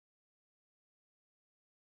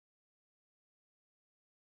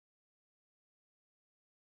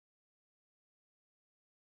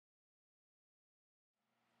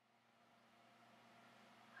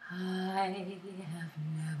I have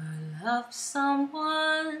never loved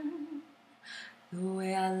someone the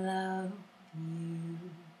way I love you.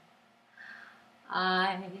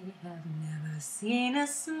 I have never seen a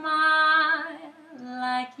smile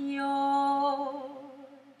like yours.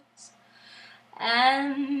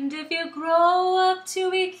 And if you grow up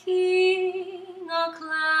to be king or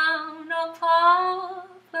clown or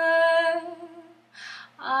pauper,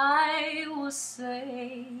 I will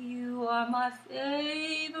say you are my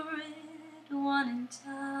favorite one in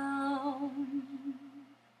town.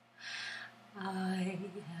 I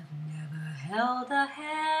have never held a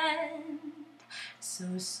hand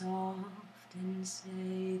so soft and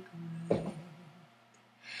sacred.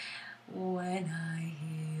 When I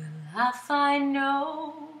hear you laugh, I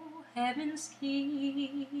know heaven's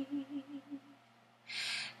key.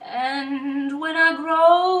 And when I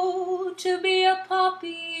grow to be a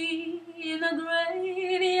poppy in the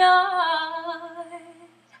graveyard,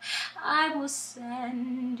 I will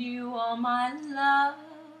send you all my love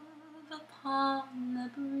upon the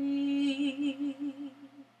breeze.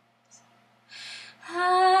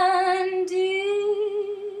 And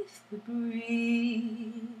if the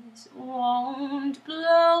breeze won't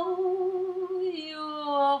blow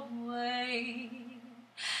your way,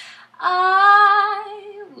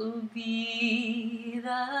 I will be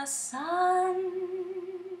the sun.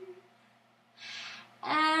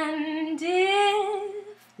 And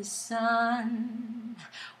if the sun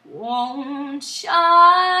won't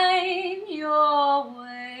shine your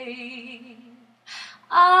way,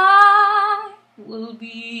 I will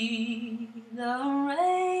be the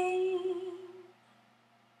rain.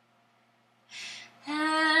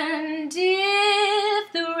 And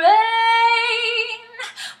if the rain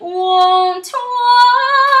won't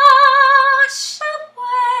wash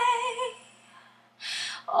away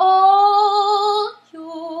all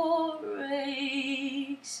your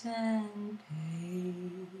aches and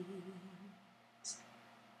pains,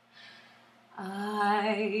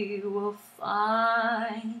 I will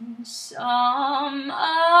find some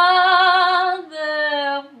other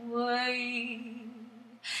way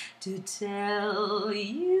to tell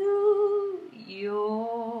you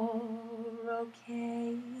you're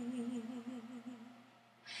okay.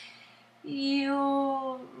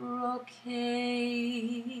 You're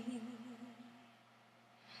okay.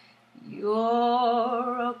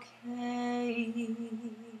 You're okay.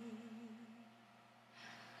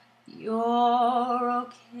 You're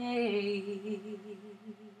okay.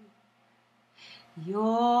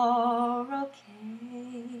 You're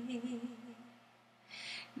okay.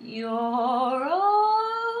 You're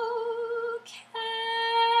okay.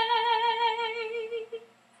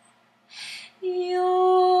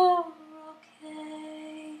 You're okay.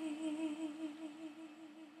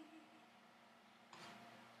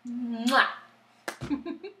 Mwah.